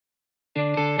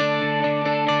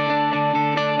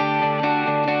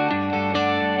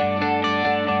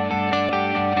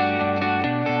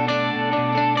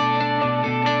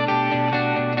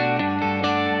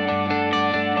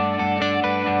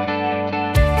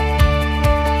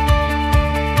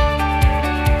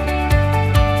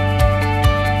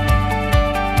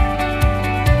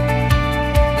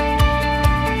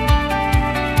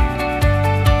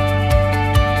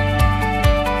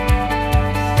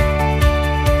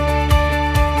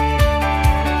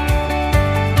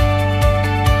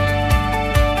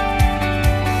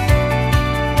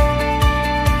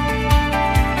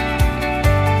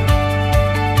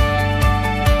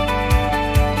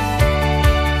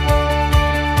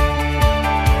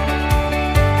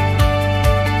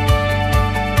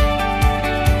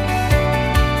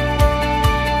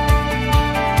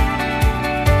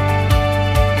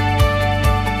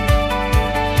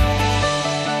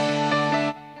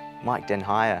Den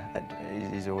higher.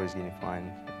 He's always going to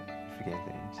find forget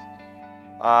things.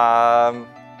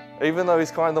 Even though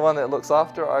he's kind of the one that looks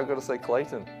after it, I've got to say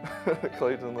Clayton.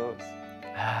 Clayton Lewis.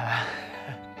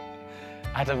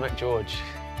 Adam McGeorge.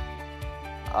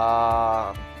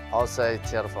 I'll say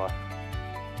Terrify.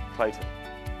 Clayton.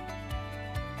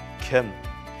 Kim.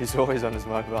 He's always on his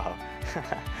mobile.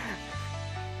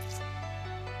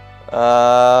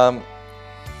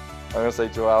 I'm going to say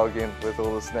Joel again, with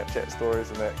all the Snapchat stories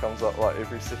and that comes up like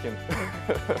every second.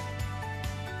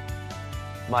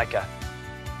 Micah.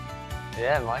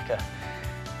 Yeah, Micah.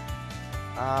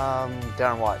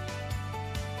 Darren White.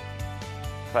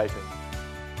 Clayton.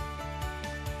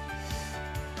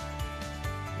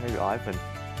 Maybe Ivan.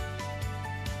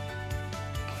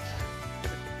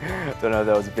 Don't know if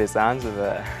that was the best answer,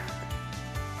 but...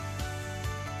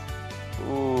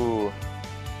 Ooh.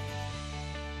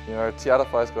 You know,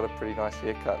 Tiarafai's got a pretty nice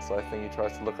haircut, so I think he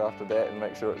tries to look after that and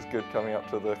make sure it's good coming up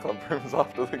to the club rooms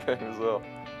after the game as well.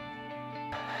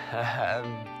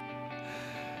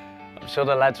 I'm sure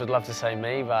the lads would love to say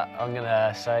me, but I'm going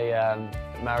to say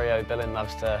Mario Billin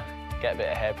loves to get a bit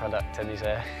of hair product in his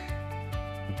hair.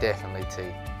 Definitely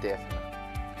T. Definitely.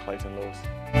 Clayton Lewis.